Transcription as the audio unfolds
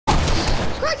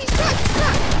Crack, he's cracked.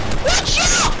 One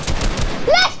shot!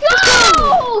 Let's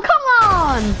go! Come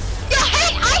on!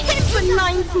 I hit for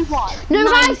 91. No,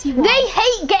 guys, 91. they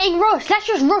hate getting rushed. Let's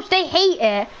just rush. They hate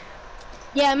it.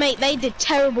 Yeah, mate, they did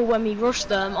terrible when we rushed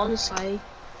them, honestly.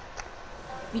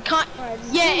 We can't...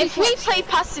 Yeah, if we play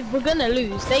passive, we're gonna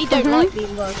lose. They don't like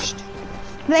being rushed.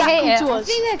 They hate it. To I us.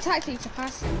 think their tactics are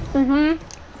passive.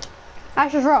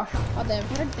 Let's just rush. Oh, they're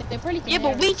pretty Yeah,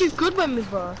 but we do good when we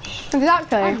rush.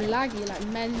 Exactly. I'm laggy, like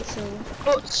mental.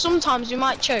 But sometimes we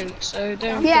might choke, so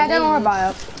don't... Yeah, don't worry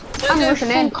about it. Don't I'm go rushing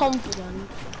full in. confident.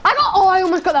 I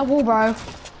almost got that wall, bro.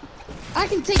 I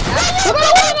can take that.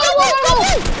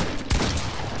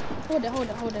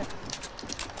 Hold it.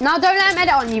 No, don't let him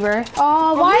edit on you, bro.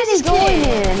 Oh, why is he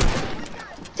joining?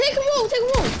 Take a wall.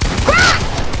 Crack!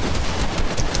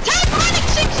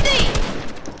 10-60!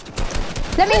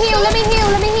 Let me heal.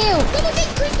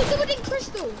 Double dink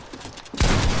crystal.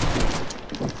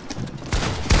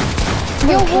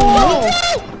 Yo, whoa.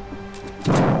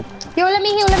 Yo, let me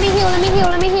heal. I'm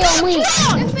weak.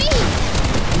 That's me.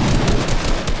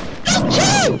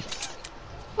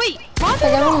 Wait, why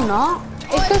They're all not.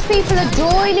 It's because people are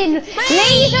joining.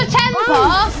 Laser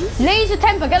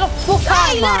temper, get the fuck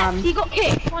out, man. He got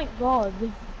kicked. My God.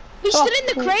 He's still in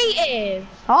the creative.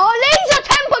 Oh, laser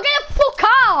temper, get the fuck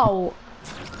out. Oh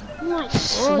my God,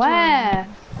 Swear.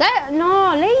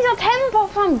 No, laser temper,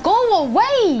 fam, go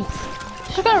away.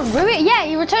 Just gonna ruin it. Yeah,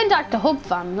 you returned back to hub,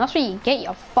 fam. That's what you get,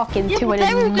 you fucking Yeah, but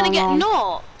they're all gonna get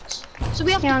knocked. So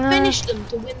we have to finish them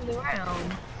to win the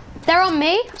round. They're on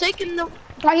me. Taking the...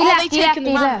 Oh, he left.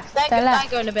 They're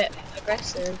going a bit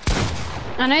aggressive.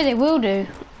 I know they will do.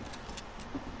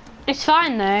 It's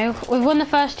fine though. We've won the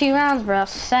first 2 rounds, bro.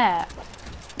 That's set.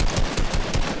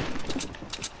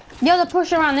 Yo, they're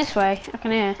pushing around this way. I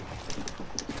can hear.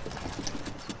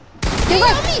 Hey,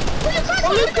 on me.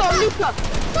 Luca.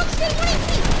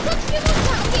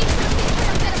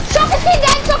 Soccer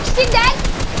skin dead.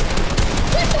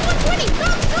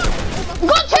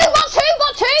 Got two.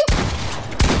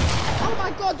 Oh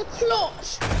my God, the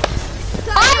clutch.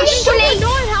 I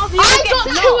got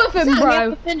 2 of them,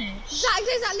 bro. Zach,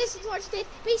 listen to what I just did.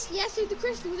 Basically, I threw the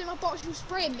crystals in my box, she was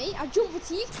spraying me. I jumped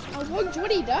fatigued, I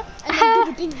 120'd her, and then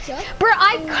double dinked her. Bro,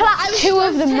 I clapped 2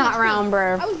 of them that round,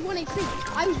 bro. I was 1 HP.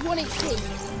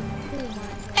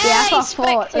 Yeah, that's what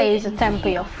I thought, laser temper,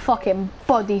 your fucking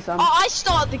body, fam. Oh, I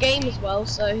started the game as well,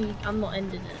 so I'm not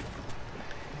ending it.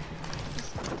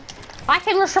 I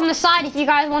can rush from the side if you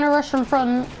guys want to rush from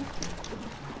front.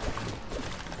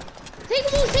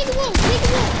 Take a wall.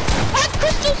 That's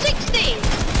Crystal 60!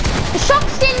 The shock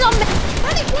skin's on me.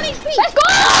 Manic, 1 HP. Let's go!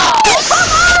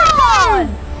 Come on!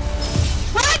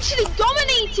 We're actually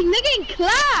dominating, they're getting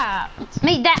clapped!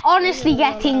 Mate, they're honestly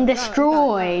getting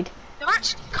destroyed. They're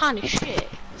actually kind of shit.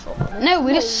 No,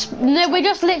 we're just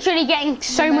literally getting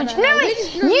so much. No, wait,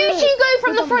 you two go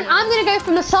from the front. I'm gonna go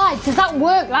from the side because that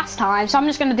worked last time. So I'm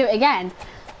just gonna do it again.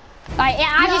 Like,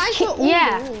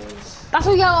 yeah. That's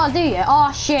what you gotta do. Yeah.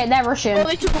 Oh shit, they're rushing. Oh,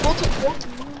 they took a water.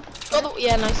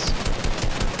 Yeah, nice.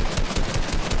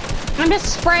 I'm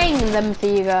just spraying them for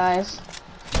you guys.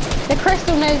 The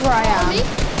crystal knows where I am.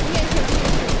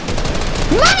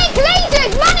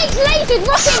 Manic's lasers,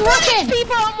 rushing.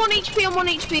 People, I'm 1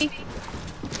 HP.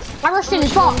 I rushed in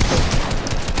his box.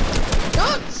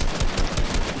 Knocked.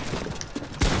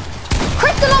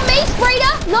 Crystal on me,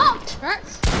 Sprader, knocked. Cracked.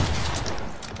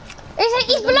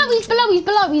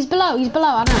 He's below, I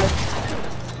know.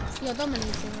 You're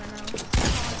dominating right now.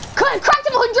 Cracked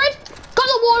him 100, got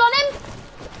the wall on him.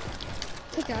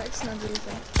 Pick out, it's not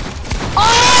easy.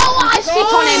 Oh, I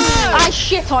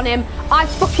shit on him. I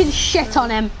fucking shit on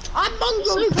him. I'm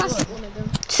mongrel past one of them.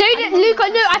 So did Luca.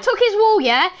 No, I took his wall,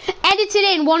 yeah, edited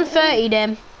in 130'd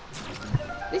him.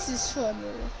 This is fun,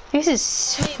 really. This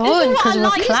is fun because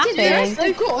we're clapping.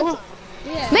 So good.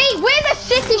 Yeah. Mate, we're the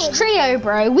sickest trio,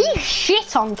 bro. We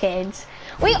shit on kids.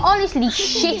 We honestly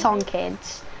shit on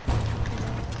kids.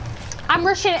 I'm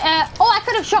rushing. Oh, I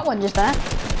could have shot one just there.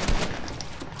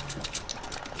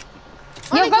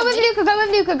 Yo, go with Luca. Got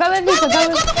the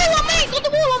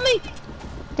wall on me.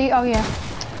 Oh yeah.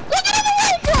 Look at the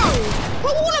wall, bro.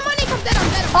 Put wall on my neck. I'm dead.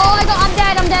 Oh, I'm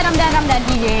dead.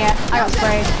 GG. Yeah, I got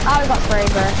sprayed. I got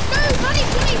sprayed, bro. No, money.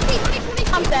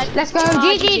 I'm dead. Let's go.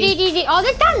 GG. Oh,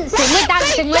 they're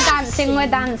dancing. We're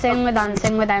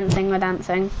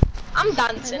dancing. I'm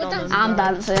dancing on them. I'm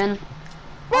dancing.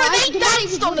 Bro, they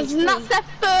danced on us and that's their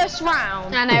first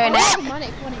round. I know,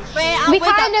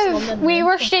 innit? We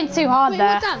rushed in too hard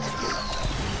there.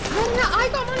 I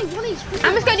got money.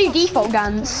 I'm just gonna do default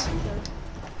dance.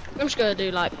 I'm just gonna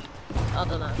do like, I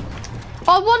don't know.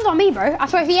 Oh, one's on me, bro. I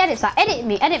swear if he edits that, edit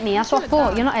me. That's what I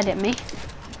thought. You're not editing me.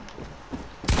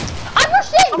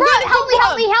 bro,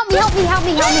 help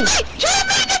me.